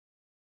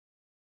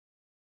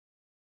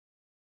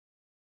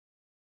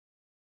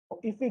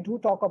if we do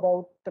talk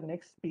about the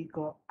next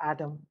speaker,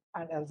 Adam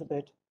and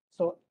Elizabeth,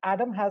 so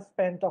Adam has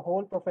spent a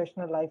whole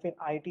professional life in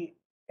IT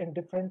in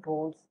different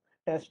roles: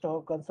 tester,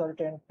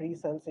 consultant,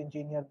 pre-sales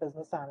engineer,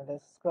 business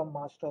analyst, scrum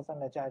masters,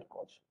 and agile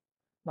coach.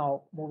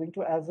 Now, moving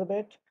to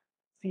Elizabeth,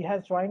 she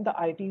has joined the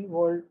IT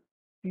world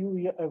few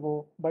years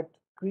ago, but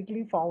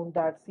quickly found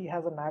that she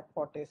has a knack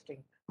for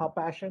testing. Her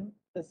passion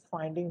is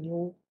finding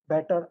new,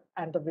 better,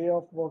 and the way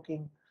of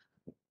working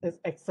is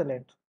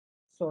excellent.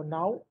 So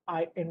now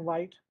I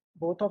invite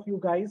both of you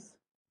guys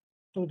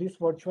to this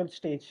virtual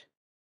stage.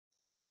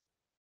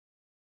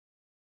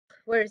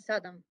 Where's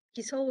Adam?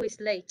 He's always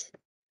late.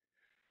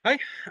 Hi,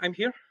 I'm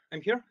here.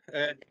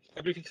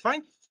 Everything's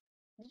fine?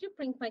 Did you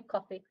bring my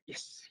coffee?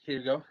 Yes, here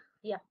you go.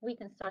 Yeah, we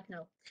can start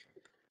now.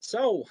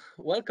 So,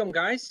 welcome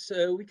guys.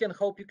 We can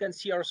hope you can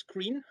see our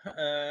screen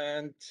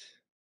and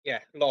yeah,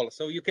 lol.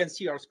 So you can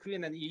see our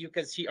screen and you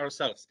can see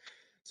ourselves.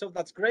 So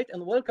that's great,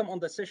 and welcome on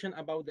the session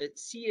about the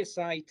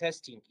CSI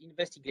testing,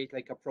 Investigate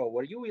Like a Pro,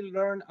 where you will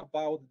learn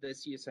about the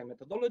CSI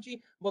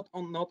methodology, but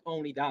not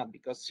only that,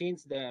 because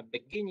since the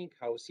beginning,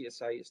 how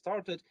CSI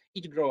started,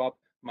 it grew up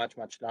much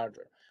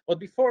larger. But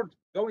before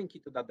going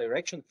into that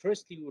direction,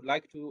 firstly, we would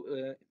like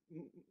to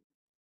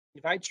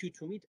invite you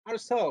to meet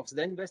ourselves,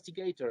 the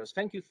investigators.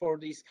 Thank you for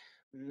this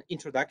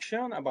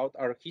introduction about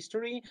our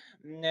history,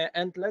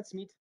 and let's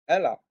meet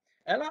Ella.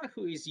 Ella,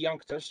 who is young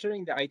tester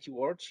in the IT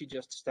world, she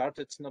just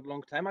started not a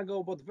long time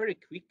ago, but very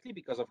quickly,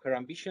 because of her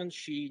ambition,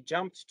 she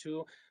jumped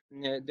to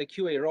the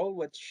QA role,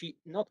 where she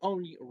not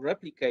only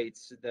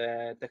replicates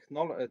the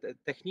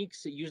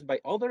techniques used by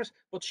others,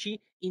 but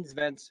she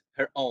invents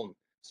her own.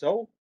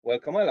 So,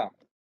 welcome, Ella.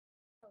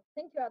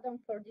 Thank you, Adam,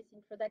 for this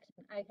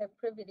introduction. I have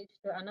privilege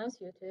to announce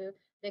you to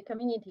the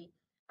community.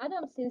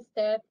 Adam, since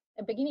the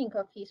beginning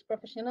of his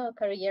professional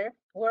career,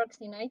 works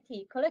in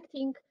IT,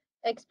 collecting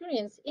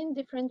experience in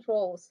different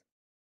roles.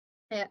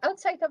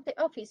 Outside of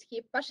the office,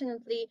 he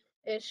passionately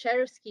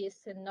shares his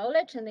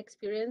knowledge and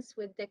experience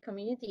with the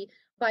community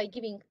by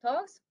giving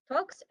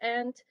talks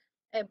and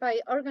by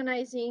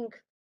organizing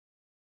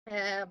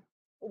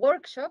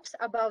workshops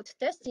about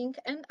testing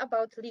and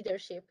about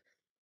leadership.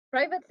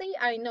 Privately,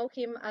 I know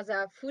him as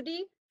a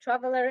foodie,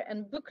 traveler,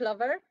 and book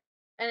lover,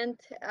 and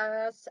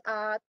as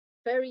a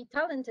very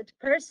talented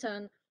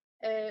person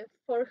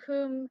for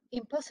whom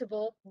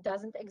impossible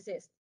doesn't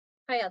exist.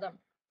 Hi, Adam.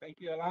 Thank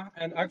you, Ella.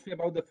 And actually,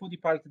 about the foodie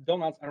part,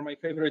 donuts are my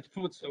favorite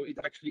food, so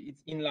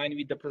it's in line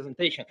with the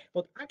presentation.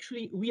 But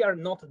actually, we are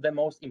not the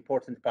most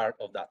important part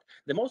of that.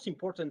 The most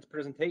important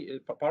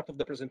part of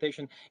the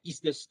presentation is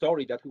the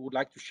story that we would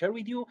like to share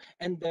with you,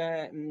 and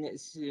the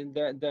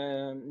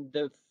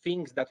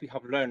things that we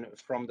have learned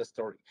from the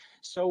story.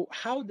 So,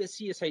 how the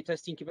CSI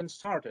testing even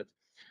started?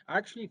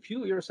 Actually, a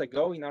few years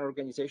ago in our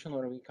organization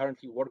where we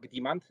currently work,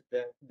 Demant,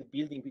 the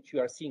building which you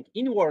are seeing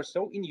in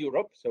Warsaw, in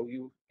Europe. So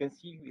you can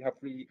see we have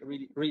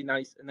really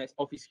nice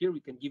office here. We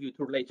can give you a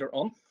tour later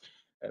on.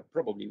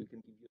 Probably we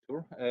can give you a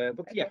tour.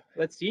 But yeah,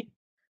 let's see.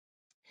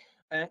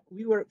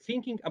 We were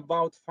thinking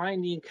about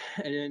finding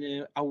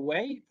a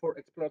way for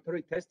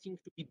exploratory testing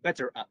to be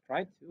better at,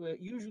 right?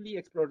 Usually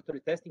exploratory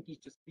testing is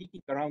just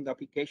clicking around the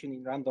application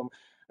in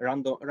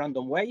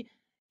random way.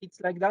 It's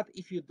like that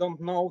if you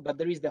don't know that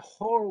there is the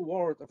whole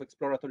world of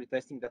exploratory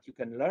testing that you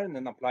can learn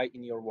and apply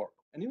in your work.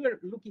 And we were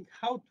looking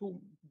how to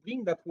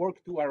bring that work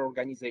to our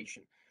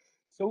organization.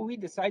 So we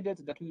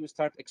decided that we will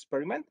start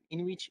experiment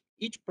in which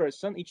each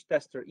person, each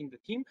tester in the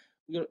team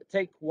will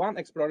take one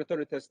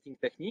exploratory testing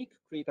technique,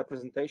 create a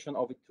presentation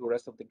of it to the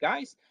rest of the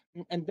guys,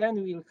 and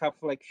then we'll have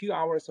like few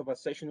hours of a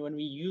session when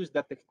we use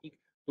that technique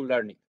to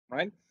learn it,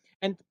 right?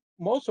 And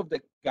most of the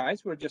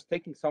guys were just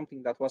taking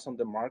something that was on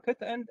the market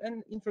and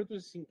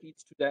introducing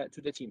it to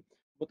the team.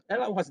 But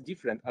Ella was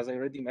different, as I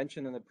already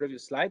mentioned on the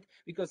previous slide,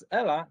 because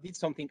Ella did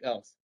something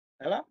else.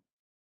 Ella?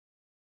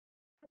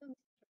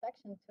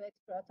 Introduction to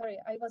exploratory,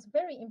 I was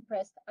very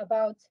impressed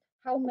about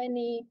how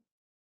many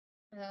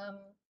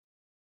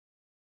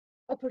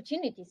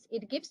opportunities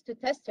it gives to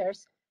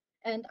testers,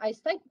 and I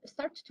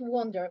start to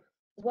wonder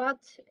what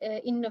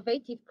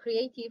innovative,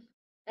 creative,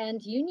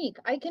 and unique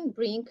I can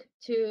bring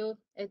to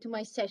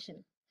my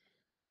session.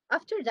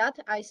 After that,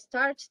 I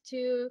start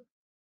to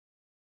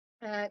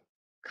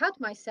cut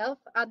myself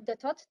at the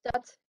thought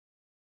that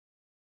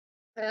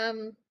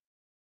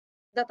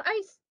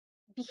I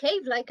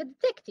behave like a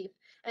detective,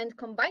 and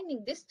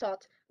combining this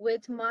thought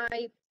with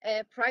my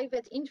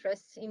private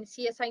interests in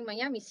CSI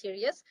Miami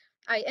series,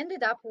 I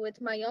ended up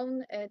with my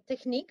own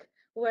technique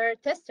where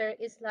tester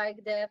is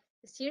like the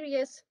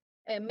series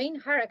main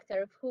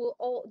character who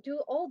do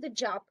all the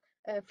job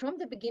from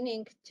the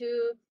beginning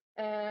to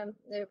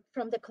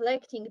from the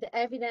collecting the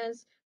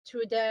evidence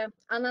through the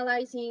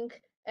analyzing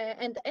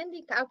and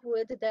ending up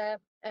with the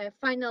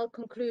final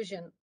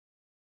conclusion.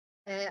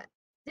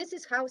 This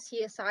is how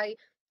CSI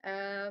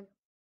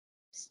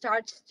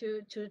starts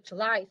to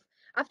life.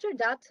 After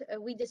that,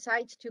 we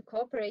decide to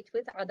cooperate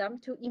with Adam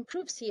to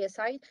improve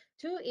CSI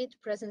to its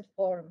present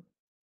form.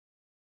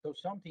 So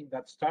something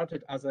that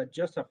started as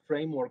just a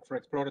framework for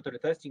exploratory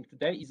testing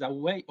today is a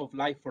way of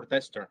life for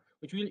tester,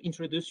 which will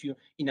introduce you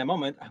in a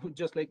moment. I would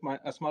just like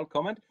a small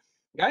comment.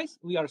 Guys,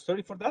 we are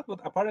sorry for that,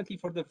 but apparently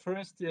for the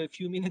first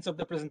few minutes of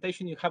the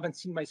presentation, you haven't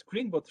seen my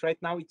screen, but right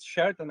now it's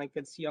shared and I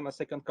can see on a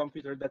second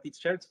computer that it's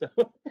shared. So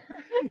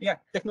yeah,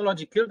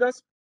 technology killed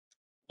us.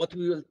 But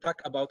we will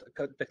talk about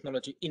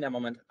technology in a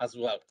moment as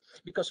well.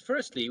 Because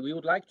firstly, we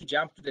would like to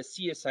jump to the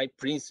CSI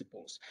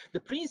principles.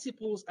 The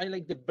principles are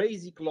like the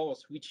basic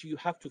laws which you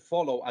have to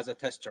follow as a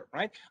tester,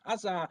 right?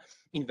 As an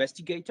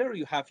investigator,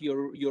 you have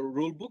your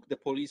rule book, the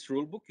police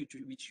rule book,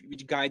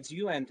 which guides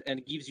you and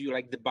gives you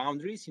like the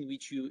boundaries in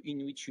which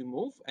you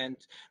move. And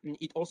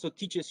it also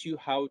teaches you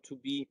how to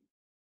be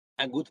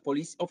a good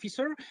police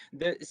officer.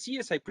 The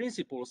CSI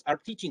principles are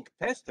teaching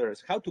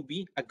testers how to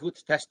be a good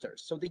tester.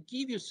 So they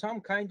give you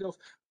some kind of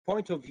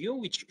point of view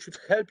which should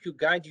help you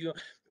guide you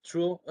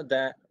through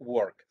the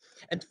work.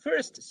 And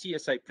first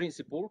CSI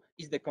principle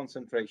is the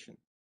concentration.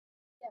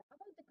 Yeah,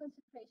 about the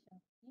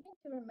concentration, you need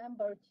to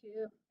remember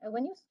to,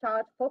 when you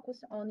start,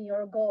 focus on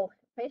your goal,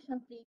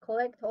 patiently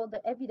collect all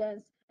the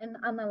evidence and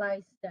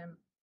analyze them.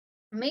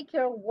 Make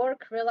your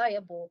work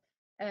reliable.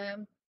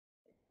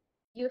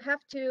 You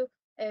have to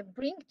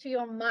bring to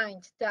your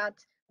mind that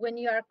when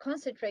you are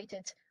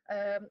concentrated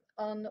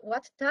on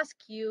what task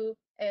you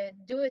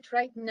do it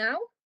right now,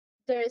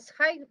 there is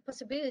high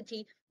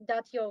possibility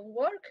that your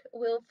work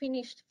will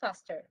finish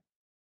faster.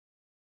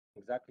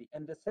 Exactly.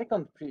 And the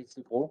second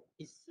principle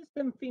is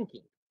system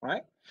thinking,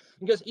 right?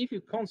 Because if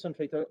you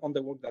concentrate on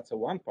the work, that's a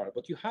one part,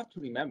 but you have to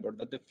remember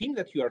that the thing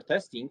that you are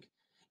testing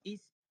is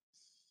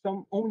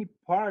some only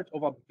part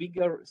of a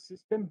bigger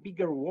system,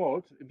 bigger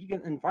world,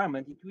 bigger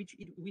environment in which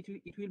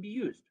it will be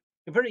used.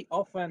 Very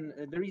often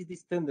there is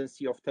this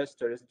tendency of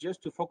testers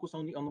just to focus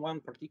only on one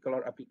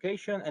particular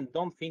application and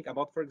don't think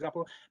about, for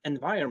example,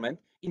 environment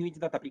in which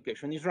that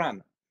application is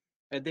run.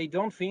 They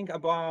don't think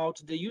about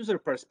the user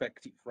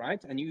perspective,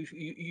 right? And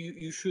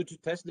you should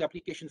test the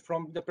application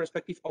from the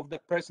perspective of the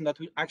person that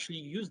will actually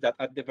use that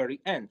at the very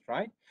end,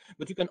 right?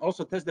 But you can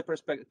also test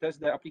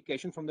the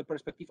application from the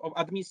perspective of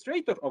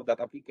administrator of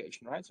that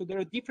application, right? So there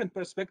are different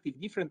perspectives,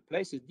 different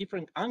places,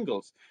 different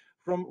angles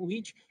from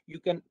which you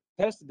can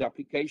test the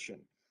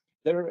application.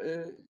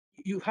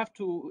 You have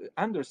to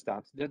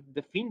understand that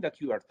the thing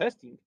that you are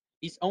testing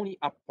is only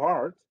a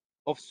part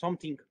of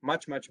something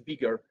much, much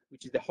bigger,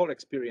 which is the whole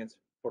experience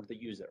for the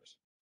users.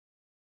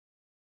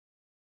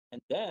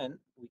 And then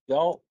we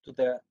go to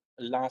the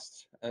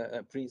last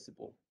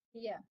principle.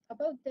 Yeah,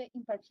 about the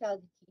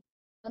impartiality.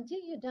 Until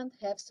you don't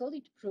have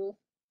solid proof,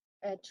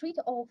 treat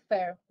all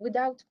fair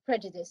without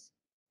prejudice.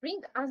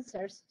 Bring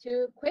answers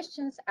to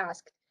questions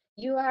asked.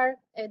 You are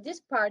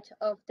this part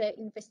of the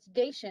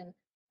investigation.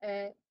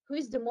 Who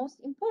is the most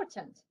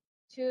important?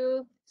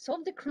 To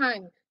solve the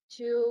crime,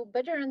 to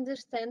better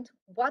understand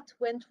what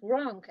went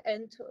wrong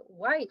and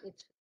why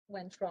it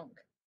went wrong.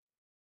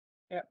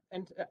 Yeah,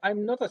 and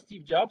I'm not a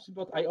Steve Jobs,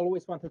 but I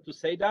always wanted to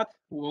say that.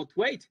 But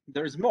wait,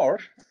 there's more,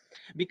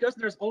 because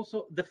there's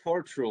also the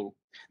fourth rule.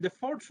 The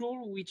fourth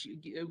rule, which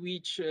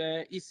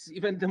is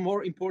even the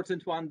more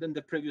important one than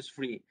the previous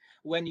three.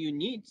 When you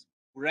need,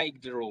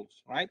 break the rules,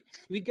 right?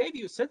 We gave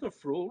you a set of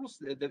rules,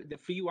 the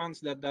three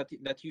ones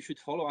that you should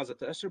follow as a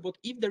tester. But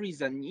if there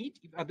is a need,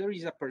 if there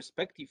is a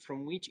perspective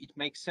from which it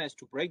makes sense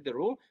to break the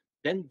rule,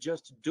 then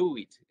just do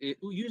it.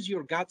 Use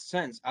your gut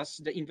sense. As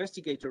the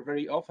investigator,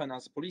 very often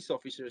as police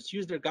officers,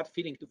 use their gut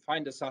feeling to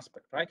find the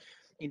suspect, right?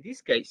 In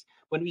this case,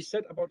 when we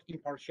said about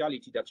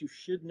impartiality, that you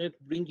should not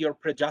bring your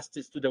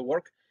prejudice to the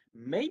work,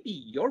 maybe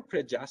your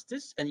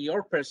prejudice and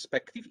your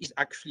perspective is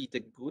actually the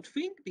good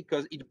thing,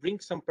 because it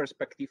brings some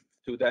perspective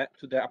to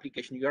the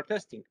application you are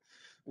testing.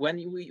 When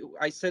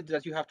I said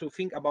that you have to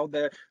think about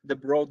the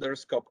broader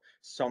scope,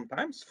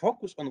 sometimes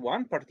focus on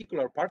one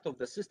particular part of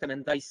the system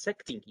and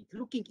dissecting it,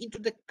 looking into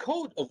the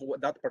code of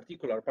that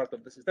particular part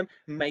of the system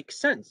makes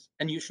sense,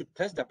 and you should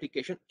test the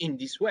application in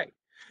this way.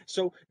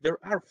 So there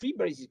are three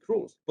basic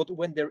rules, but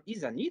when there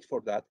is a need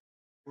for that,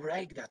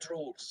 break that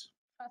rules.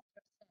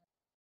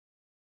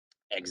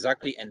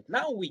 Exactly. And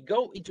now we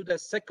go into the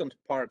second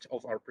part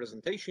of our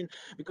presentation,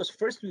 because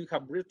first we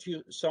have brought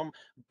you some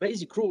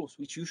basic rules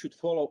which you should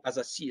follow as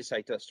a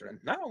CSI tester. And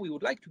now we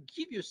would like to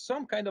give you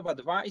some kind of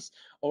advice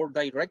or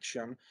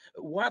direction,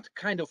 what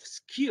kind of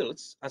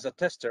skills as a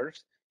tester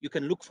you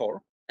can look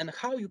for, and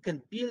how you can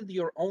build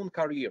your own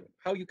career,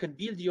 how you can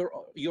build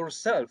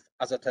yourself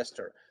as a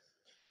tester.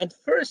 And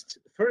first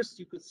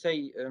you could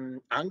say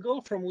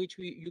angle from which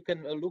you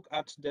can look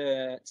at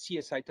the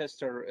CSI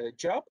tester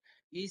job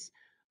is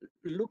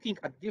looking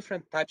at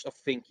different types of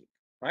thinking,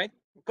 right?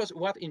 Because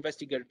what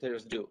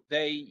investigators do,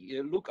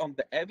 they look on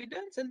the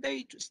evidence and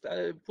they just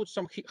put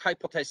some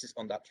hypothesis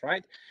on that,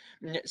 right?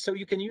 So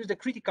you can use the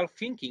critical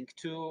thinking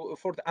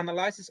for the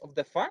analysis of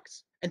the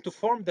facts and to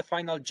form the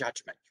final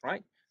judgment,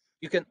 right?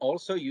 You can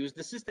also use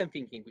the system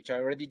thinking, which I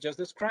already just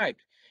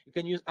described. You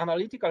can use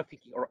analytical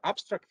thinking or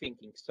abstract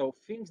thinking, so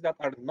things that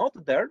are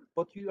not there,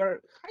 but you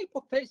are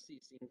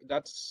hypothesizing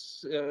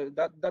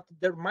that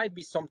there might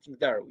be something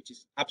there, which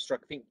is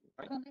abstract thinking.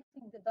 Right?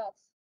 Connecting the dots.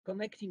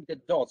 connecting the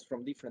dots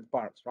from different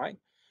parts, right?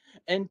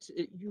 And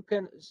you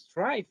can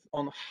strive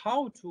on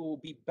how to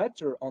be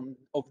better on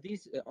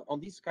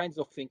these kinds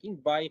of thinking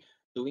by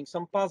doing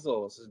some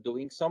puzzles,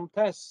 doing some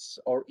tests,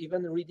 or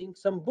even reading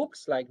some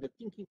books like the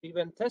Thinking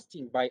Driven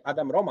Testing by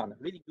Adam Roman.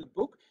 Really good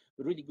book,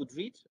 really good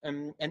read.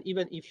 And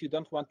even if you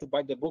don't want to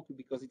buy the book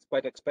because it's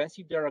quite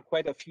expensive, there are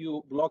quite a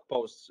few blog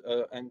posts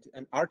and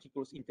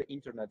articles in the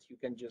internet. You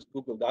can just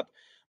Google that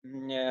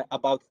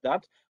about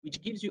that,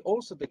 which gives you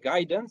also the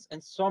guidance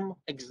and some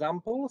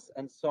examples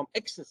and some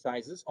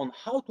exercises on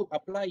how to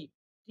apply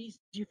these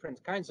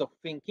different kinds of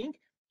thinking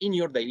in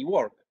your daily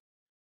work.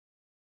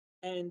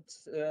 And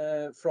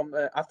from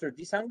after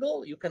this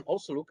angle, you can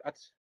also look at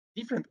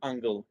different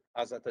angle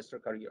as a tester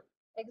career.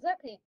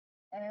 Exactly.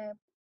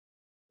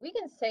 We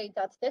can say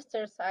that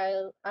testers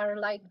are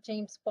like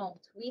James Bond.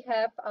 We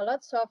have a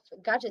lots of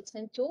gadgets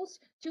and tools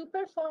to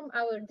perform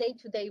our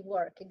day-to-day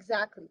work.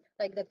 Exactly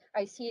like that.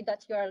 I see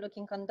that you are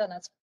looking on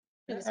donuts.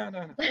 No.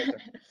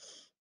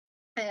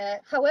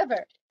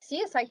 However,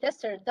 CSI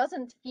tester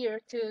doesn't fear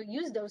to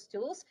use those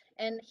tools,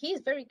 and he's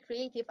very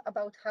creative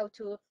about how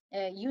to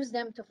use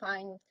them to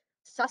find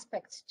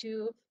suspects,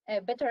 to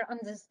better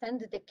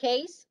understand the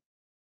case.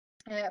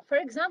 For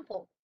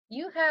example,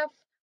 you have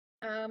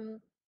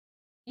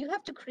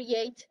to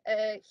create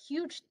a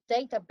huge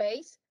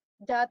database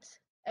that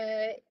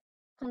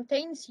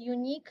contains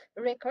unique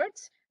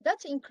records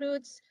that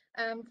includes,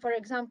 for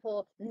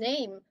example,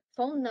 name,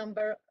 phone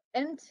number,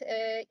 and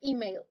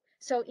email.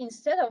 So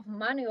instead of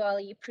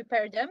manually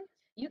prepare them,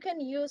 you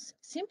can use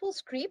simple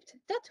script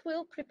that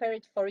will prepare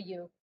it for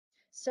you.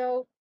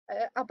 So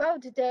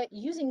about the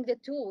using the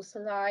tools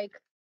like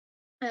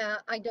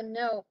I don't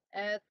know,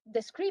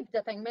 the script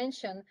that I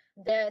mentioned,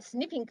 the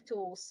sniffing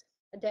tools,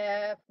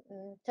 the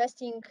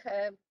testing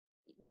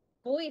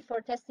GUI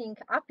for testing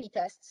API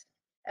tests,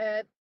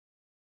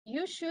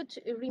 you should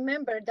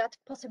remember that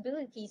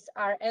possibilities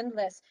are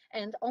endless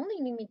and only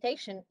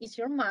limitation is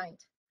your mind.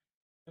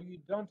 So you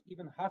don't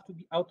even have to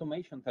be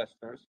automation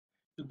testers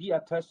to be a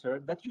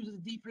tester that uses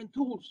different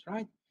tools,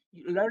 right?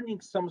 Learning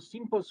some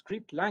simple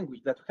script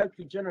language that help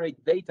you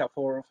generate data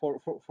for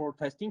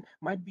testing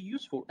might be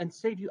useful and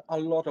save you a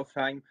lot of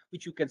time,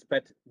 which you can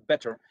spend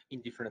better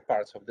in different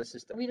parts of the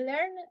system. We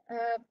learn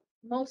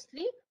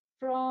mostly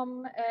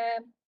from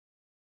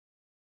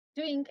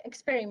doing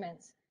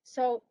experiments.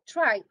 So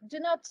try, do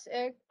not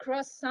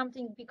cross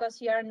something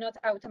because you are not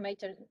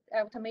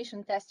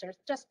automation testers.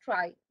 Just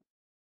try.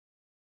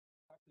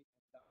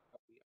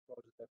 We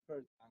approach the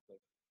third angle,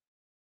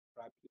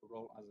 describe your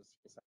role as a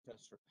CSI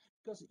tester.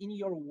 Because in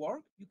your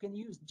work, you can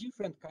use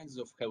different kinds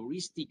of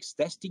heuristics,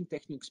 testing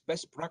techniques,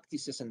 best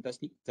practices, and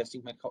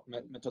testing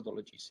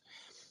methodologies.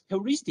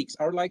 Heuristics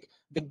are like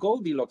the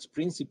Goldilocks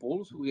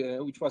principles,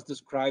 which was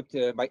described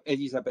by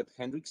Elizabeth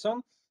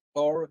Hendrickson,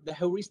 or the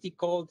heuristic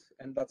called,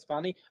 and that's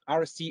funny,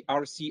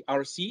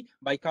 RC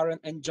by Karen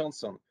and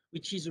Johnson,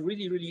 which is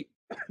really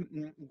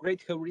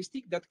great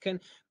heuristic that can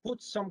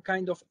put some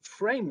kind of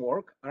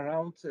framework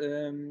around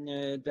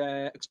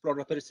the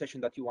exploratory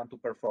session that you want to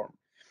perform.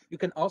 You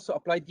can also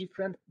apply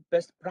different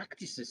best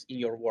practices in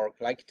your work,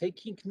 like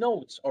taking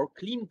notes or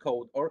clean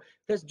code or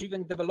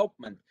test-driven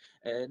development.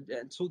 And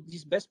so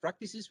these best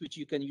practices, which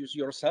you can use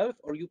yourself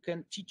or you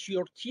can teach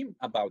your team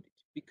about it.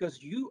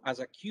 Because you as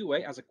a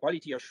QA, as a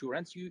quality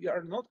assurance, you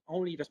are not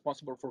only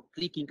responsible for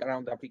clicking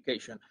around the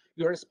application,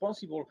 you're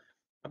responsible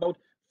about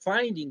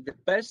finding the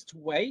best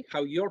way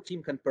how your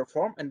team can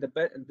perform and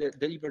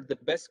deliver the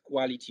best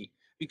quality.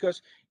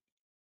 Because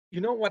you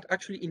know what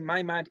actually in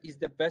my mind is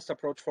the best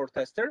approach for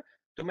tester?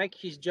 To make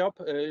his job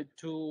to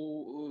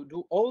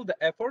do all the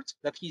efforts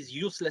that he's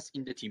useless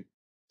in the team.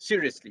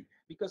 Seriously,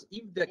 because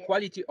if the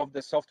quality of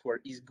the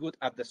software is good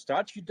at the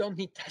start, you don't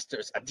need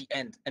testers at the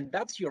end. And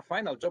that's your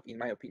final job, in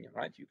my opinion,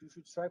 right? You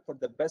should strive for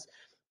the best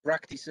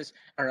practices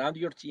around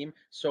your team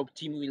so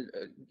team will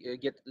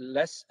get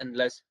less and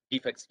less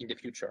defects in the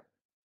future.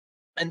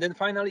 And then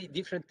finally,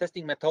 different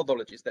testing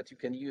methodologies that you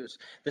can use.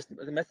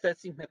 The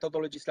testing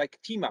methodologies like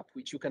TeamUp,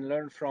 which you can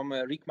learn from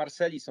Rick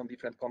Marcellis on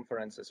different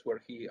conferences where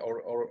he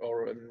or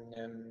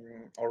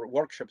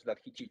workshops that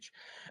he teach.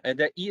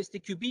 The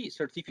ESTQB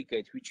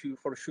certificate, which you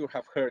for sure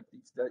have heard,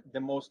 it's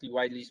the mostly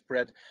widely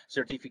spread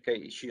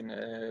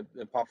certification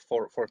path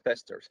for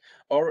testers.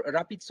 Or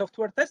rapid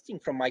software testing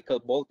from Michael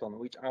Bolton,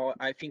 which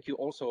I think you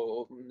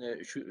also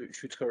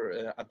should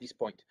hear at this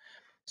point.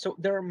 So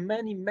there are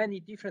many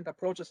different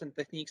approaches and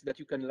techniques that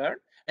you can learn.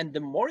 And the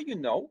more you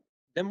know,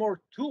 the more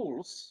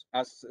tools,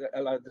 as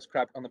Ella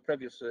described on the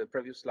previous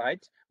slide,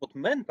 but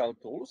mental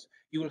tools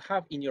you will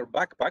have in your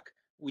backpack,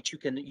 which you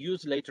can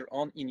use later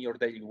on in your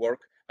daily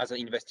work as an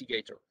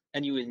investigator.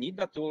 And you will need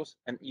the tools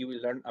and you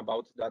will learn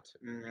about that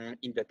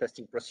in the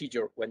testing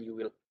procedure when you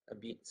will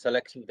be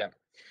selecting them.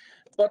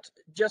 But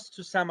just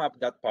to sum up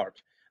that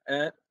part,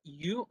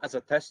 you as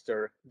a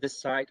tester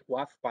decide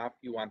what path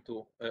you want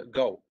to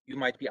go. You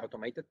might be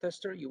automated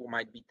tester, you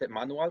might be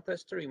manual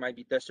tester, you might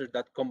be tester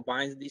that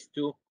combines these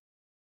two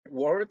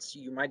words.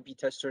 You might be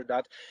tester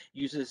that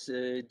uses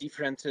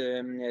different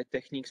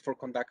techniques for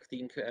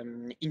conducting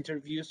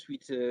interviews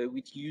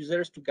with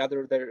users to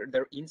gather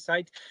their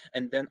insight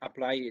and then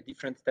apply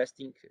different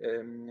testing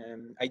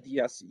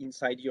ideas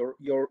inside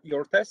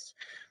your tests.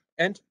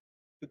 And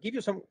to give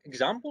you some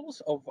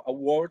examples of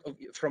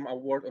from a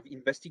world of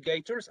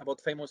investigators,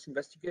 about famous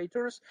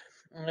investigators,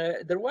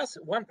 there was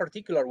one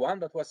particular one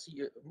that was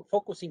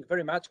focusing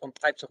very much on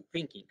types of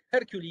thinking.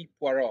 Hercule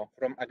Poirot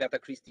from Agatha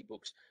Christie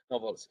books,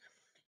 novels.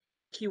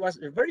 He was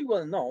very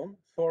well known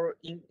for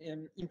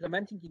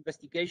implementing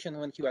investigation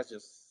when he was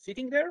just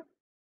sitting there,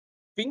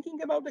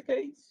 thinking about the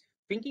case,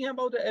 thinking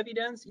about the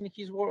evidence in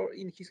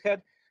his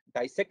head,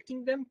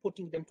 dissecting them,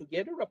 putting them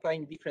together,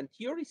 applying different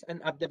theories,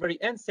 and at the very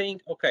end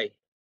saying, okay,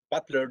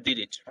 Butler did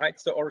it, right?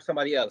 So, or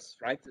somebody else,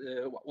 right,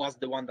 was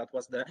the one that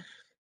was the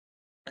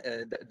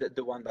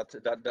one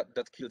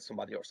that killed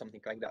somebody or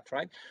something like that,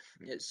 right?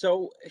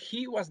 So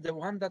he was the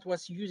one that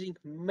was using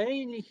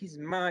mainly his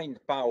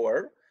mind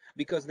power,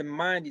 because the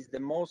mind is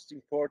the most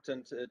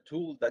important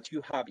tool that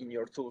you have in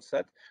your tool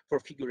set for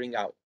figuring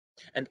out.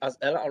 And as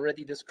Ella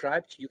already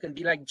described, you can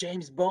be like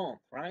James Bond,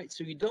 right?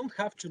 So you don't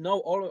have to know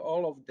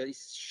all of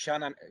these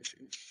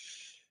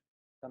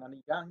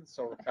shenanigans,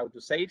 or how to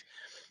say it,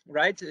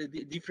 right?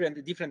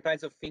 Different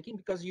types of thinking,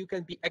 because you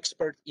can be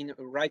expert in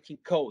writing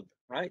code,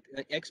 right?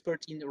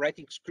 Expert in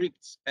writing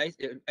scripts,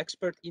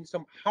 expert in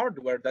some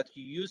hardware that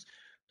you use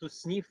to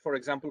sniff, for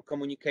example,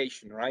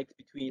 communication, right,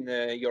 between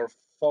your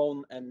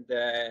phone and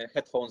the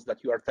headphones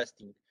that you are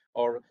testing,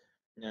 or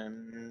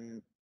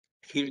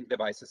hearing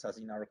devices, as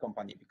in our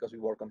company, because we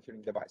work on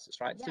hearing devices,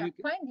 right? Yeah, so you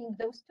finding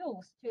those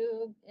tools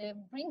to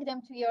bring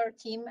them to your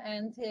team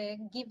and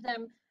give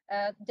them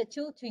the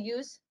tool to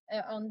use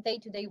on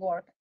day-to-day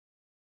work.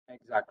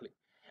 Exactly.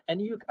 And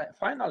you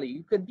finally,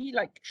 you can be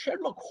like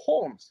Sherlock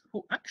Holmes,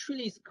 who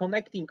actually is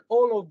connecting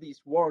all of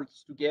these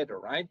worlds together,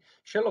 right?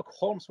 Sherlock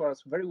Holmes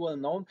was very well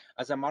known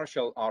as a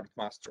martial art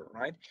master,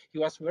 right? He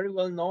was very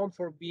well known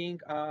for being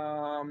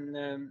a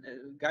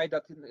guy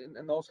that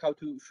knows how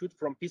to shoot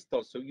from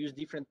pistols, so use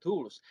different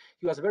tools.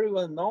 He was very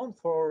well known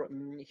for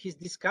his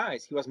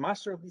disguise. He was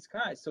master of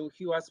disguise, so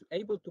he was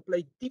able to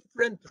play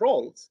different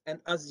roles. And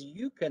as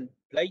you can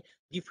play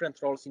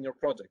different roles in your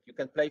project, you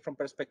can play from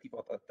perspective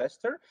of a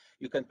tester,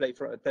 you can play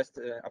from a test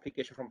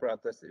application from a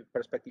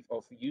perspective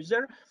of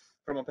user,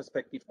 from a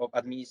perspective of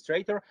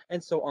administrator,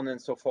 and so on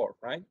and so forth,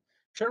 right?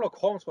 Sherlock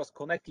Holmes was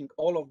connecting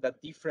all of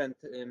that different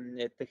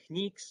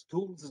techniques,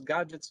 tools,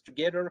 gadgets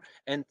together,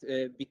 and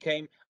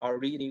became a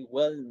really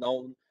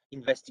well-known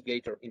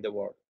investigator in the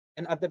world.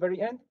 And at the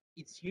very end,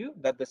 it's you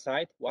that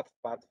decide what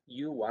path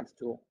you want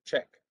to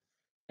check.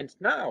 And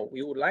now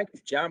we would like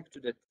to jump to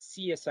the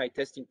CSI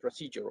testing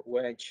procedure,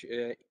 which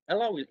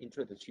Ella will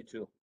introduce you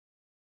to.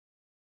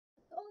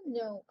 Oh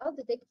no, all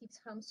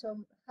detectives have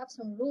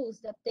some rules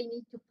that they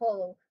need to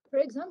follow. For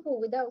example,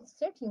 without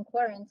searching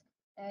warrant,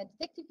 a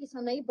detective is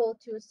unable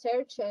to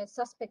search a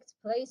suspect's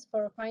place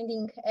for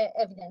finding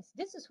evidence.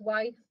 This is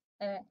why.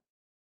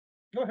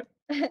 Go ahead.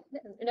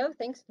 No,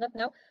 thanks, not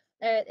now.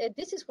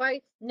 This is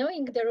why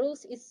knowing the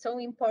rules is so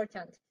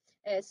important.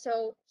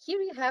 So here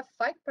you have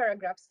 5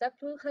 paragraphs that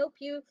will help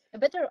you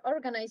better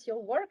organize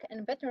your work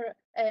and better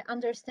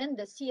understand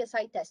the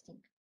CSI testing.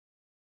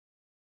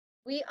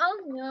 We all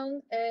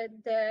know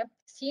the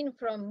scene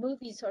from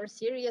movies or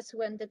series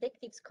when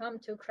detectives come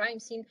to a crime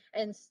scene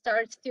and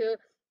start to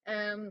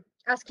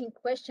asking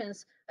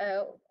questions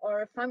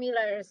or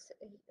familiarize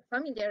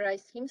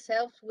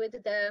himself with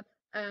the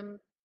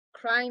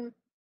crime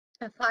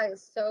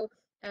files. So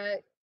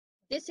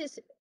this is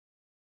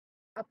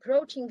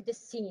approaching the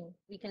scene,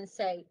 we can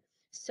say.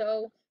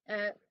 So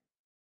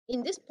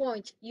in this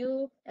point,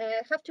 you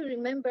have to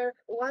remember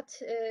what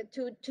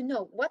to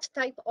know what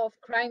type of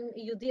crime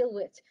you deal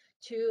with,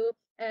 to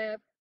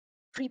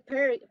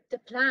prepare the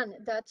plan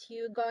that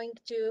you're going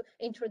to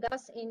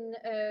introduce in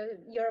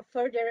your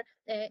further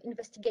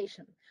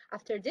investigation.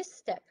 After this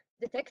step,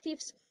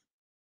 detectives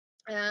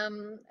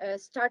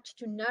start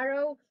to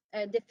narrow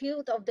the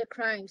field of the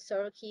crime.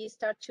 So he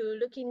start to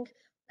looking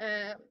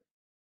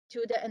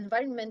to the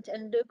environment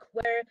and look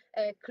where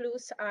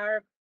clues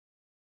are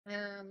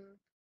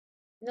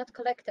not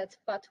collected,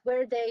 but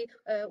where they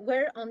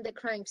were on the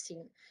crime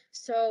scene.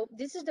 So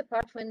this is the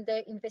part when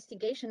the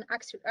investigation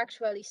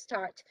actually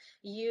start.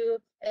 You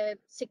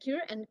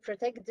secure and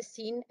protect the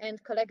scene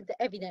and collect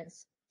the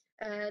evidence.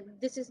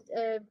 This is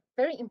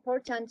very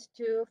important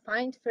to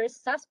find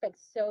first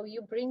suspects. So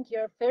you bring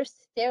your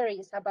first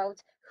theories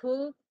about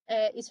who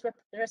is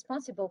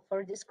responsible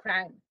for this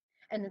crime.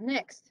 And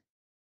next,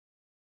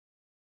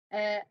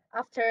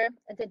 after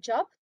the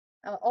job,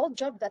 all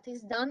job that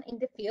is done in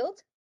the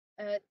field,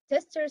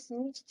 testers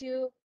need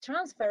to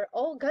transfer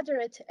all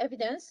gathered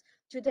evidence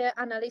to the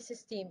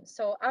analysis team.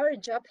 So our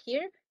job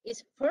here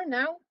is for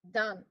now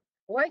done.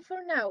 Why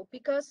for now?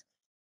 Because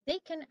they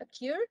can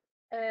occur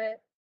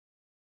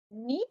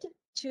need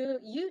to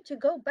you to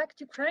go back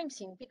to crime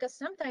scene, because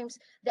sometimes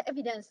the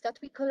evidence that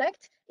we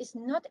collect is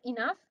not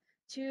enough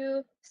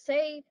to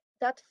say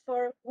that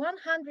for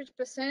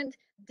 100%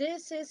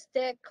 this is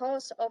the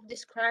cause of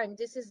this crime,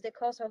 this is the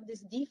cause of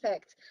this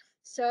defect.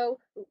 So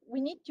we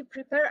need to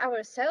prepare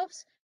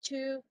ourselves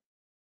to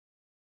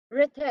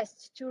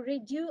retest, to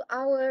redo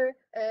our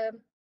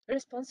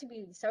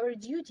responsibilities, our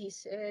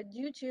duties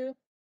due to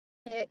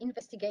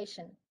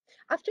investigation.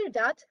 After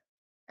that,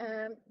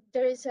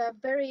 there is a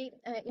very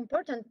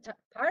important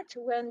part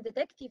when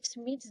detectives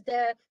meet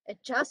the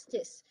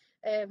justice,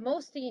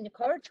 mostly in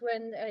court,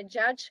 when a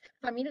judge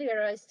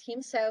familiarized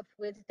himself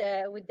with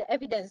the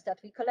evidence that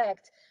we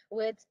collect,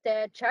 with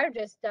the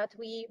charges that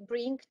we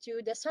bring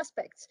to the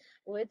suspects,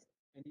 with.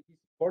 And it is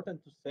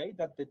important to say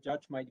that the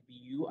judge might be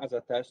you as a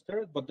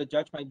tester, but the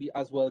judge might be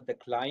as well the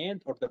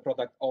client or the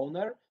product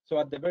owner. So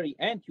at the very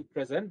end, you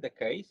present the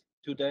case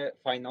to the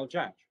final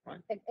judge,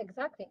 right?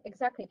 Exactly,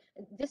 exactly.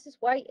 This is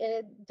why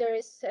there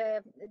is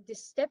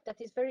this step that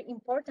is very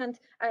important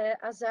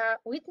as a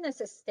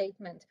witness's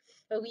statement.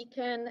 We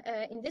can,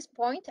 in this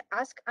point,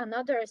 ask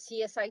another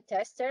CSI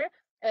tester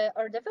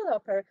or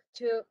developer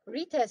to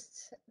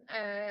retest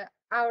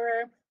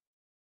our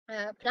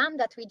plan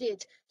that we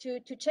did,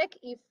 to check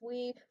if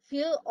we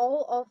feel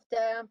all of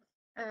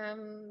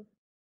the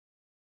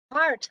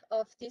part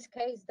of this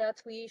case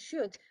that we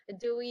should.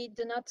 Do we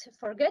do not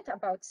forget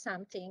about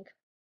something?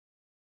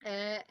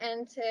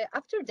 And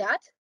after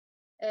that,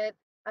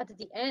 at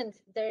the end,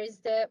 there is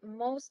the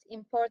most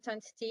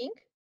important thing.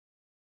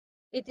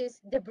 It is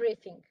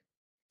debriefing.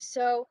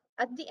 So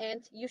at the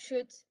end, you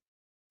should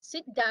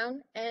sit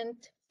down and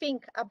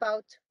think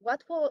about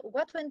what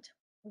went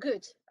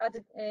good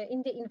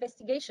in the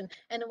investigation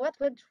and what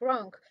went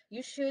wrong.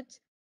 You should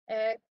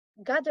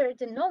gather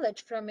the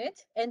knowledge from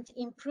it and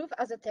improve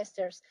as a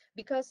tester,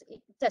 because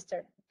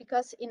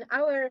in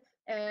our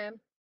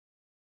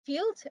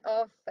field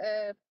of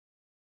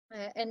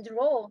and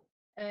role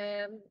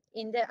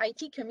in the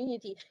IT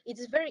community, it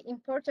is very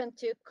important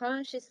to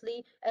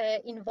consciously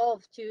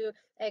involve, to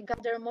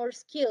gather more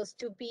skills,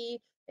 to be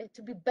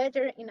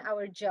better in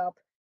our job,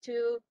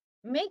 to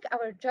make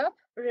our job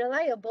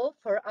reliable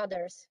for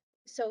others,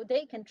 so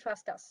they can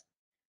trust us.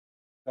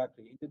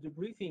 Exactly. In the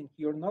debriefing,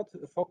 you're not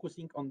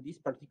focusing on this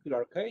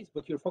particular case,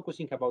 but you're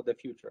focusing about the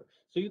future.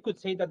 So you could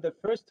say that the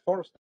first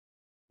four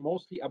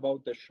mostly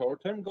about the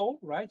short-term goal,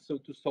 right? So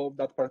to solve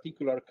that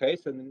particular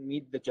case and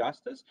meet the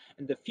justice.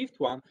 And the fifth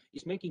one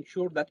is making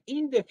sure that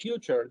in the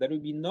future, there will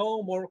be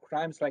no more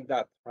crimes like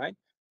that, right?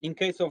 In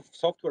case of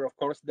software, of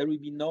course, there will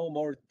be no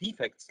more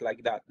defects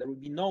like that. There will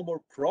be no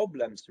more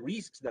problems,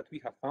 risks that we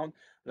have found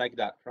like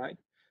that, right?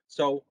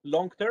 So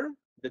long-term,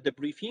 the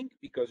debriefing,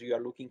 because you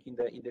are looking in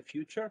the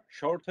future.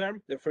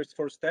 Short-term, the first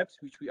four steps,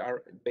 which we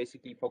are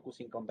basically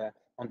focusing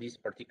on this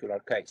particular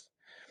case.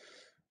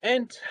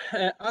 And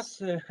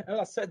as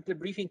Ella said, the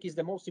briefing is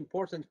the most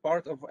important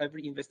part of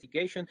every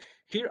investigation.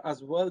 Here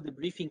as well, the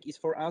briefing is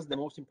for us the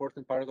most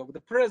important part of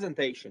the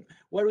presentation,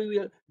 where we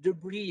will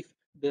debrief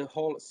the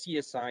whole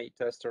CSI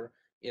tester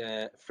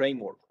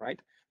framework, right?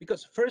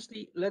 Because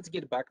firstly, let's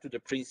get back to the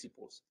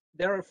principles.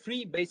 There are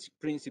three basic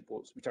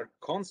principles, which are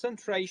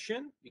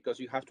concentration, because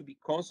you have to be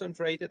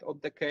concentrated on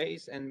the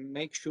case and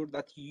make sure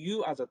that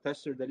you as a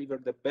tester deliver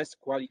the best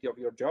quality of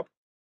your job.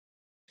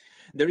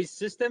 There is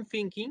system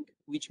thinking,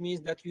 which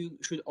means that you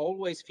should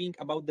always think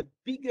about the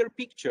bigger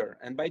picture.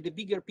 And by the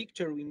bigger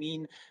picture, we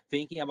mean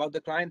thinking about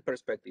the client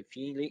perspective,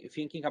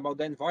 thinking about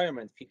the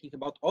environment, thinking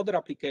about other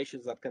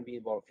applications that can be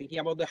involved, thinking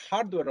about the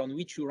hardware on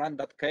which you run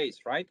that case,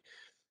 right?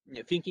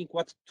 Thinking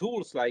what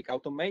tools like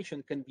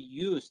automation can be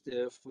used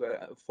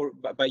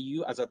by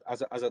you as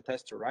a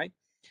tester, right?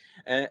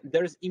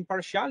 There's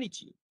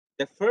impartiality,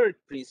 the third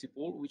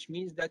principle, which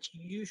means that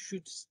you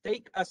should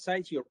stake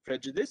aside your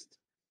prejudice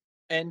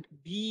and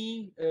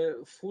be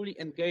fully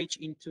engaged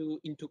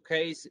into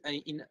case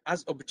in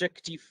as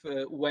objective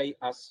way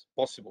as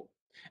possible.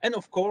 And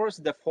of course,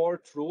 the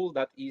fourth rule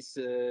that is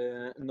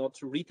not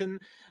written,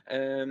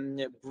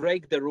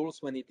 break the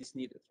rules when it is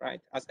needed,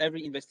 right? As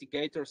every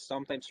investigator,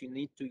 sometimes you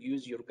need to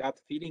use your gut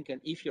feeling,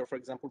 and if your, for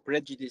example,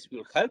 prejudice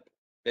will help,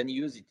 then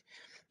use it.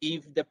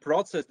 If the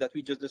process that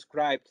we just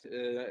described,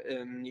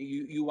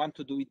 you want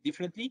to do it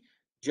differently,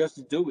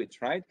 just do it,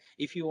 right?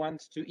 If you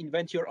want to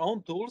invent your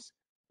own tools,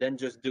 then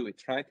just do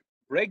it, right?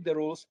 Break the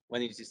rules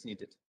when it is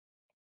needed.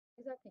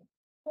 Exactly.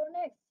 For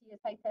next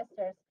CSI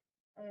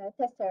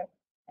tester,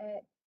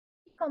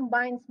 he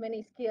combines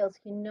many skills.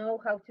 He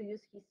knows how to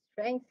use his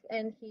strengths,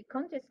 and he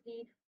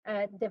consciously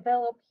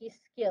develop his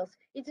skills.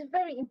 It is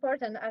very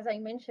important, as I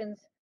mentioned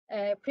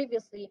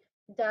previously,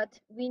 that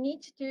we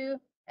need to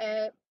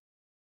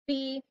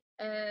be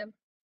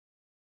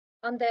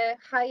on the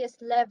highest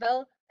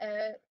level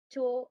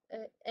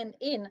and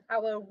in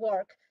our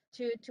work,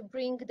 to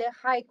bring the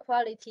high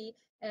quality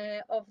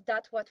of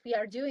that what we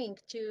are doing,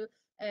 to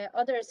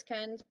others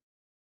can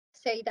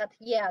say that,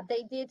 yeah,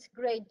 they did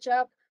great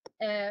job,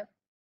 they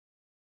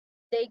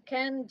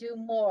can do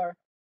more.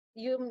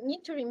 You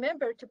need to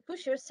remember to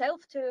push yourself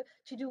to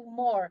do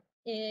more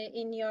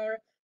in your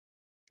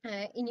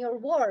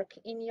work,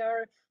 in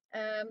your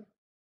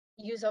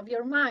use of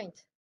your mind.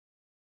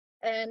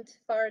 And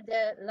for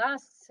the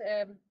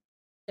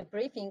the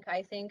briefing,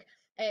 I think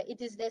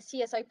it is the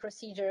CSI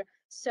procedure.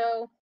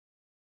 So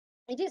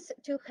it is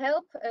to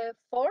help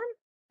form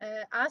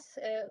us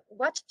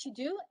what to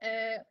do,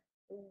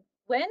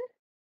 when,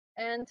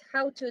 and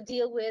how to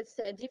deal with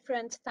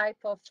different type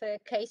of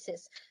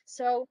cases.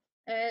 So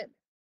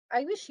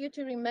I wish you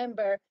to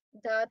remember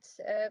that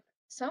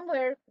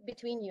somewhere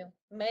between you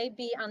may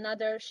be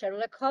another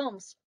Sherlock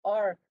Holmes,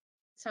 or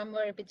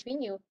somewhere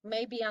between you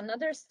may be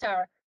another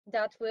star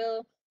that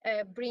will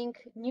bring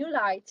new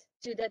light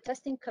to the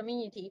testing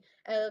community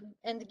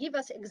and give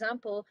us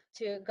example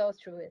to go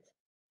through it.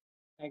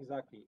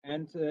 Exactly.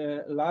 And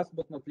last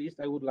but not least,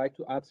 I would like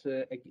to add,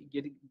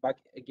 getting back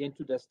again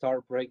to the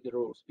start, break the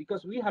rules,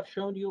 because we have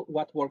shown you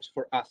what works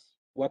for us,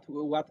 what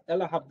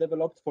Ella have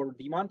developed for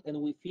Demant,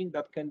 and we think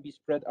that can be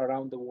spread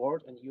around the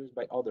world and used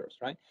by others,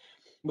 right?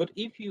 But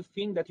if you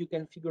think that you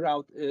can figure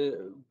out a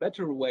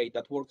better way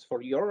that works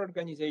for your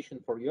organization,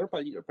 for your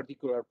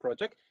particular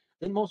project,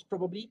 then most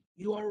probably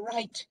you are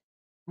right.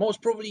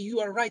 Most probably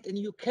you are right, and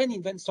you can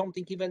invent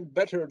something even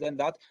better than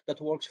that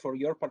that works for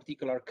your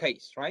particular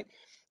case, right?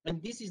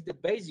 And this is the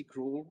basic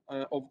rule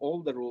of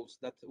all the rules,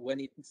 that when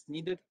it's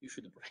needed, you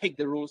should break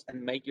the rules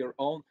and make your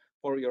own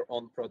for your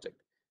own project.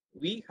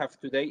 We have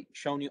today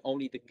shown you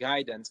only the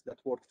guidance that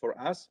worked for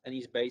us and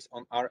is based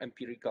on our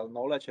empirical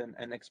knowledge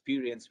and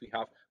experience we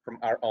have from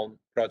our own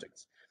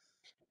projects.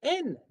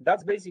 And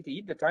that's basically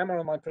it. The timer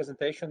on my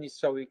presentation is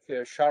showing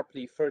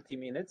sharply 30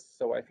 minutes.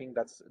 So I think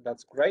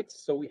that's great.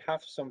 So we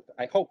have some,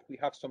 I hope we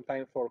have some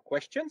time for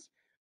questions.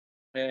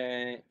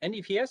 And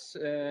if yes,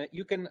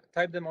 you can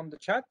type them on the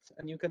chat,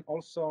 and you can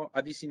also,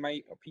 at least in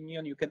my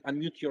opinion, you can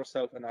unmute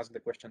yourself and ask the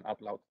question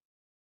out loud.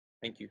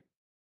 Thank you.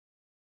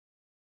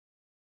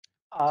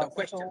 So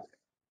questions.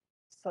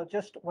 So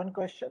just one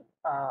question.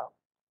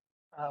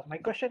 My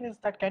question is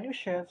that, can you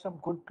share some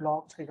good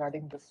blogs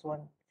regarding this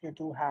one, if you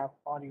do have,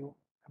 or you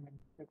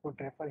could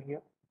refer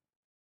here?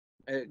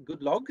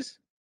 Good logs?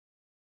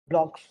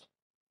 Blogs.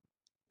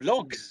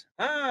 Blogs.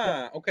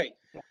 Ah, okay.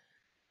 Yeah.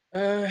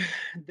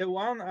 The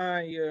one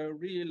I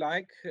really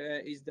like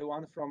is the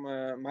one from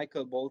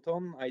Michael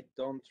Bolton. I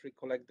don't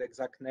recollect the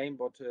exact name,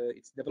 but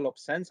it's Develop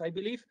Sense, I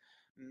believe.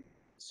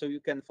 So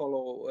you can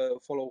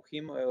follow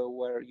him,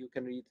 where you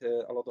can read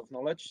a lot of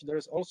knowledge.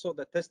 There's also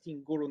the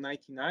Testing Guru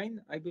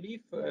 99, I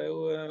believe,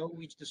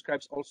 which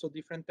describes also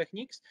different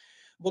techniques.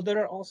 But there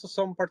are also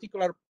some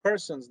particular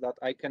persons that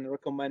I can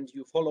recommend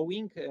you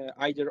following,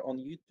 either on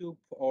YouTube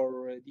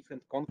or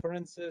different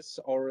conferences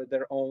or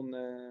their own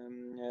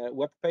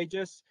web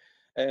pages.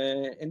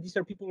 And these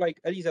are people like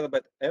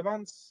Elizabeth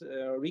Evans,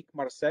 Rick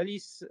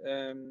Marcellis,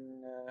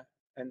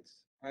 and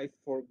I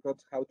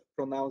forgot how to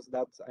pronounce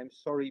that. I'm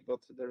sorry, but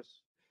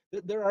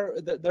there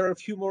are a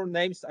few more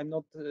names. I'm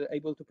not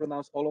able to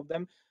pronounce all of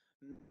them.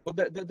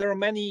 But there are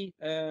many,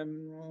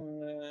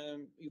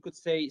 you could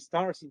say,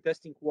 stars in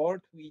testing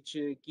world, which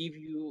give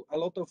you a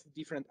lot of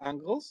different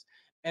angles.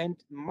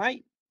 And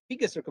my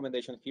biggest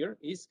recommendation here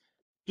is,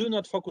 do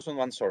not focus on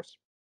one source.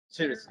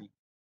 Seriously.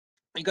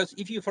 Because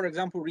if you, for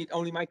example, read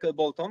only Michael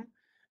Bolton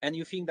and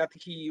you think that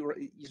he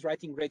is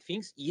writing great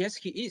things, yes,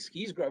 he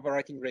is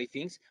writing great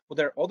things, but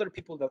there are other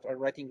people that are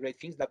writing great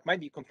things that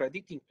might be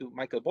contradicting to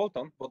Michael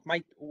Bolton, but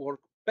might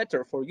work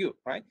better for you,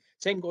 right?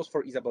 Same goes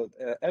for Isabel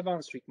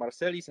Evans, Rick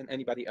Marcellis, and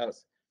anybody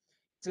else.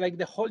 It's like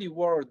the holy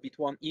war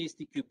between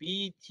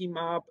ESTQB, Team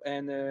Up,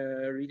 and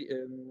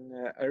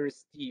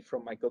RST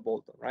from Michael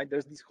Bolton, right?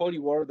 There's this holy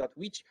war that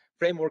which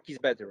framework is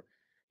better.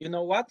 You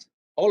know what?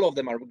 All of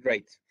them are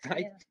great,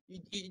 right?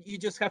 Yeah. You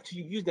just have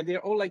to use them.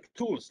 They're all like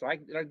tools,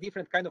 right? There are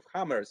different kind of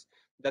hammers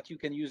that you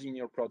can use in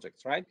your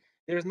projects, right?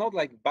 There's not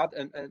like bad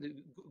and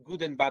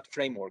good and bad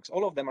frameworks.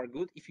 All of them are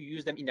good if you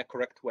use them in a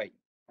correct way,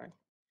 right?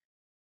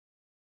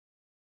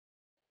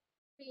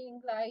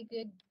 Being like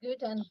a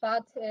good and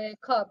bad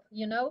cop,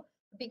 you know,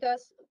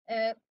 because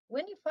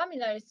when you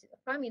familiarize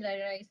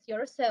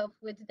yourself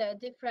with the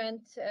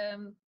different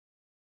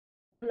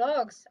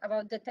blogs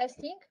about the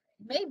testing,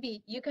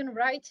 maybe you can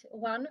write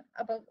one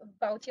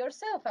about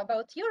yourself,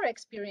 about your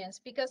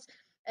experience, because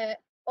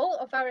all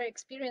of our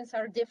experience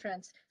are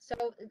different.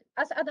 So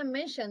as Adam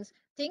mentions,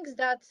 things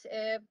that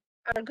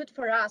are good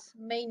for us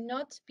may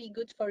not be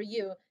good for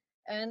you,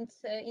 and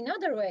in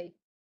other way.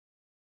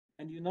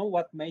 And you know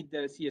what made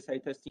the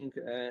CSI testing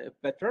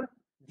better?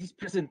 This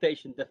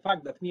presentation, the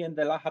fact that me and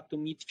Ella had to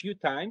meet few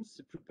times,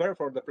 prepare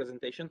for the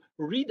presentation,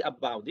 read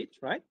about it,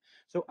 right?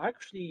 So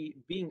actually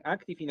being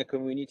active in a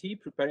community,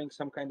 preparing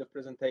some kind of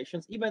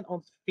presentations, even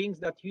on things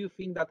that you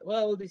think that,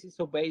 well, this is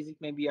so basic,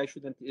 maybe I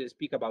shouldn't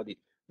speak about it.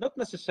 Not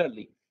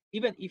necessarily.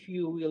 Even if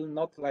you will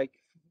not like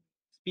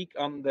speak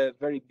on the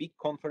very big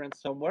conference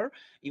somewhere,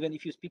 even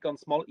if you speak on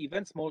small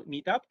events, small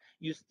meetup,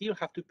 you still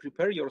have to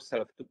prepare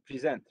yourself to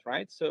present,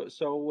 right? So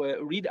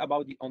read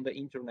about it on the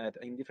internet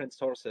in different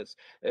sources.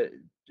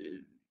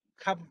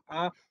 Have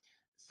a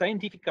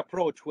scientific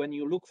approach when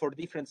you look for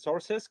different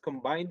sources,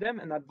 combine them,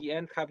 and at the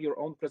end have your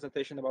own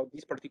presentation about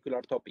this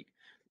particular topic.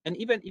 And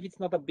even if it's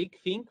not a big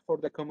thing for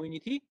the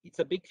community, it's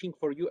a big thing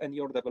for you and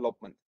your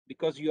development,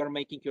 because you are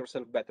making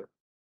yourself better.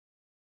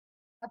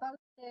 about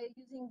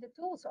using the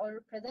tools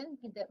or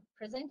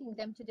presenting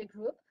them to the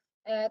group,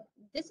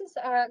 this is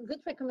a good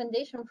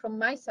recommendation from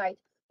my side.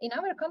 In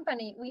our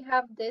company, we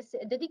have this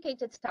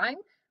dedicated time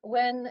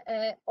when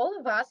all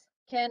of us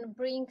can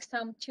bring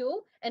some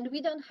tool, and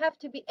we don't have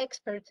to be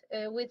expert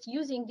with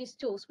using these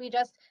tools. We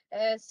just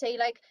say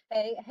like,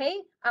 hey,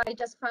 I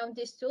just found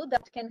this tool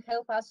that can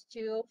help us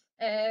to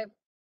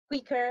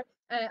quicker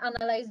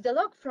analyze the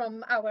log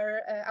from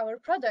our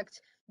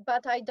product,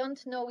 but I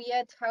don't know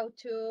yet how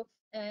to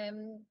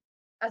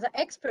as an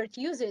expert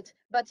use it,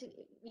 but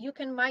you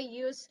can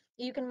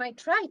might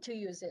try to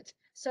use it.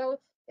 So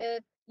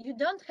you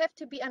don't have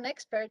to be an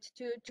expert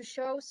to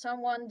show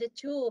someone the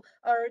tool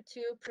or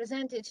to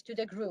present it to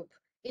the group.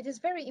 It is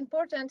very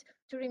important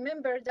to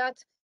remember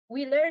that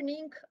we're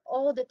learning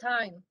all the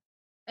time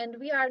and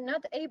we are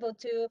not able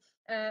to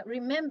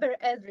remember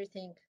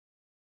everything.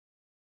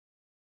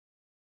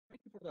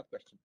 Thank you for that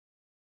question.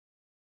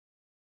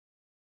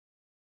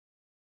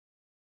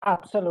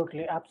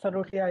 Absolutely,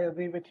 absolutely. I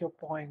agree with your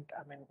point.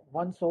 I mean,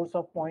 one source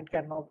of point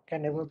can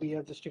never be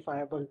a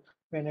justifiable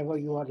whenever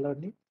you are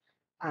learning.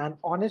 And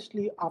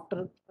honestly,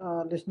 after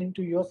listening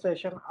to your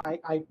session,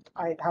 I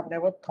have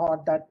never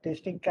thought that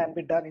testing can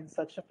be done in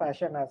such a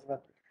fashion as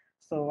well.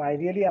 So I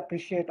really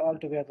appreciate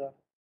altogether.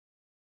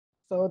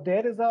 So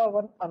there is a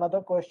one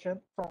another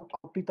question from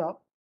Alpita.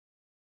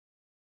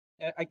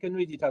 I can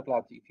read it out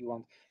loud if you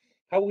want.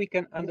 How we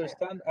can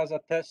understand as a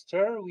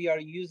tester, we are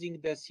using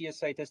the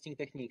CSI testing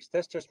techniques.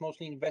 Testers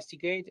mostly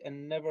investigate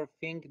and never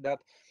think that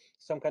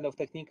some kind of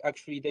technique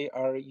actually they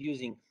are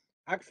using.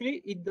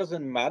 Actually, it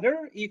doesn't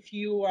matter if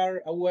you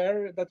are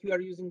aware that you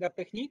are using that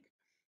technique.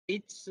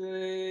 It's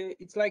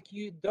like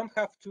you don't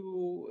have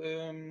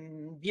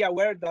to be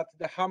aware that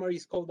the hammer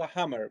is called a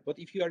hammer. But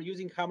if you are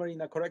using hammer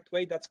in a correct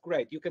way, that's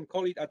great. You can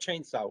call it a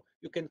chainsaw.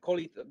 You can call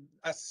it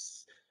a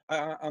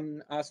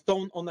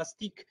stone on a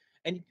stick,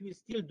 and it will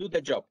still do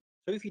the job.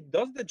 So if it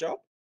does the job,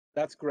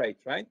 that's great,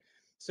 right?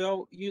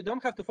 So you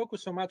don't have to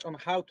focus so much on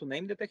how to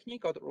name the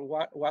technique or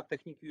what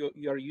technique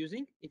you are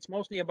using. It's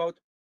mostly about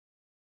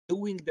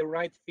doing the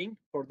right thing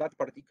for that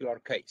particular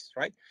case,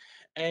 right?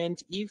 And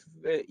if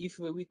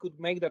we could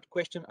make that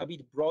question a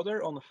bit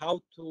broader on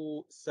how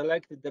to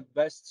select the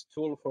best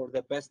tool for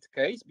the best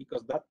case,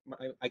 because that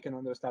I can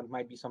understand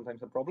might be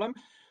sometimes a problem,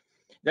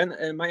 then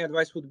my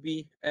advice would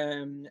be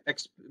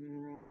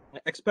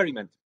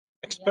experiment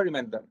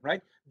them,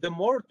 right? The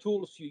more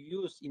tools you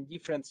use in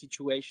different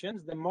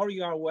situations, the more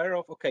you are aware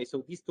of, okay,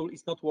 so this tool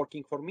is not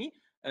working for me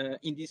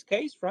in this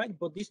case, right?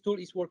 But this tool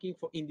is working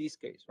for in this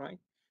case, right?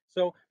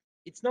 So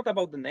it's not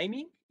about the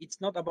naming,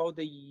 it's not about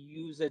the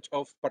usage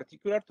of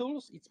particular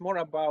tools, it's more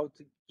about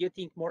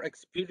getting more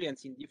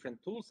experience in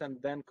different tools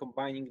and then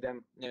combining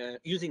them,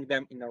 using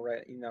them in a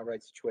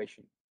right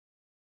situation.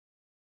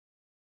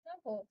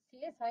 Example,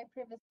 CSI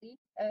previously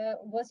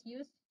was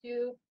used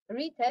to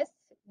retest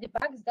the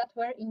bugs that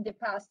were in the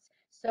past.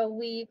 So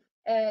we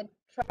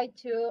tried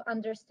to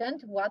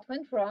understand what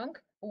went wrong,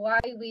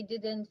 why we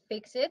didn't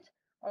fix it,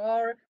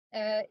 or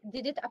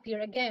did it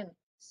appear again.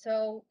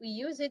 So we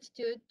use it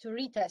to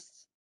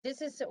retest.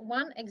 This is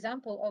one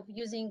example of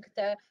using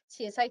the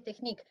CSI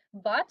technique.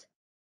 But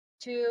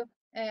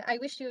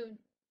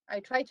I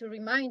try to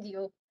remind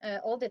you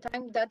all the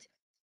time that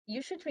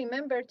you should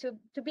remember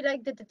to be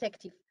like the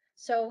detective.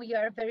 So you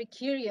are very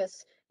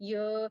curious.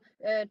 You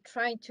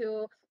try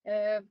to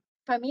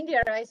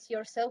familiarize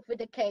yourself with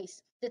the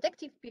case.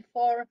 Detective,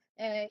 before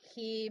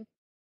he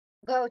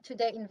go to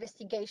the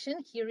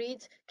investigation, he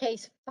reads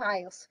case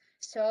files.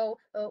 So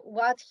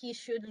what he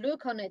should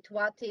look on it,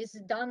 what is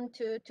done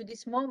to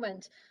this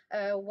moment,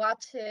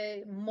 what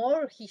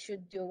more he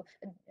should do.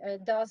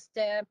 Does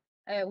the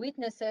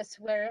witnesses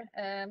were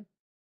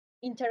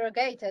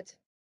interrogated?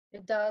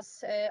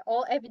 Does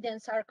all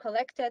evidence are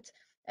collected,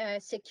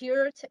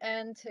 secured,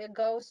 and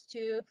goes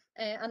to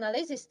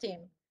analysis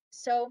team?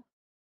 So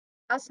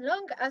as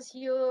long as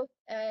you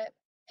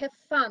have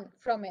fun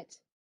from it,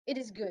 it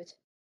is good.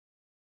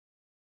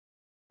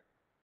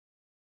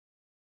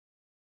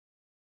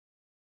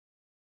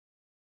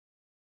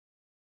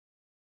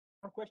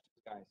 More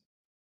questions, guys?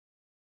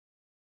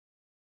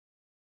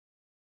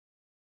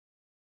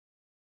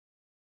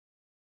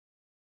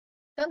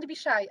 Don't be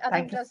shy.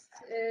 Adam just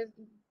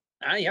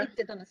Yeah. clicked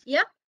it on us.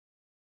 Yeah.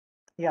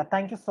 Yeah,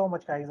 thank you so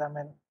much, guys. I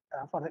mean,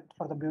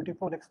 for the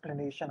beautiful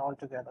explanation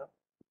altogether.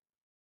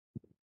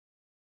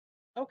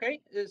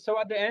 Okay, so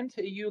at the end,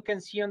 you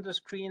can see on the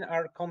screen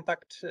our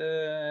contact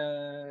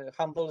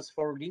handles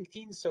for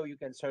LinkedIn. So you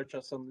can search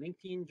us on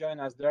LinkedIn, join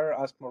us there,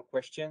 ask more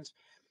questions.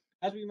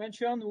 As we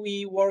mentioned,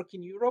 we work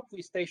in Europe.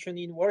 We station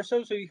in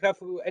Warsaw. So if you have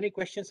any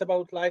questions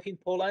about life in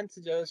Poland,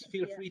 just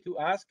feel free to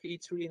ask.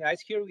 It's really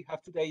nice here. We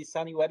have today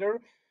sunny weather,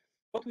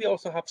 but we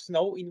also have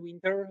snow in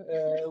winter,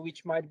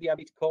 which might be a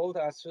bit cold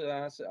as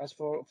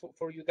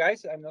for you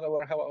guys. I'm not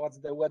aware what's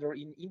the weather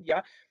in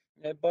India,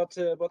 but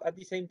at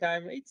the same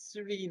time, it's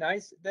really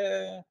nice.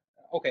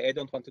 Okay, I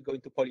don't want to go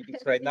into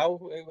politics right now,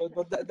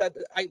 but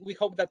we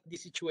hope that the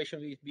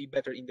situation will be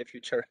better in the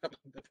future.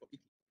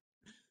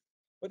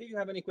 But if you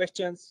have any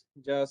questions,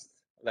 just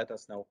let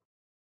us know.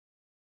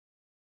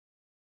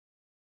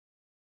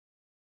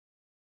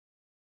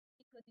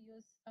 could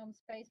use some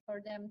space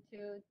for them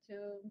to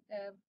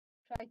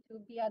try to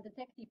be a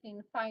detective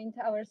and find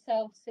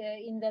ourselves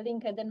in the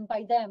LinkedIn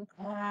by them.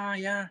 Ah,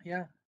 yeah,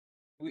 yeah.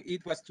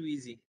 It was too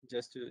easy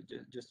just to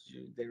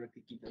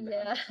directly give them.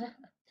 Yeah.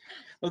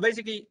 Well,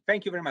 basically,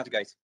 thank you very much,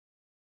 guys.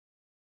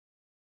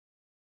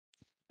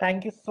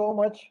 Thank you so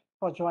much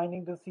for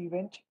joining this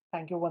event.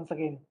 Thank you once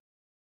again.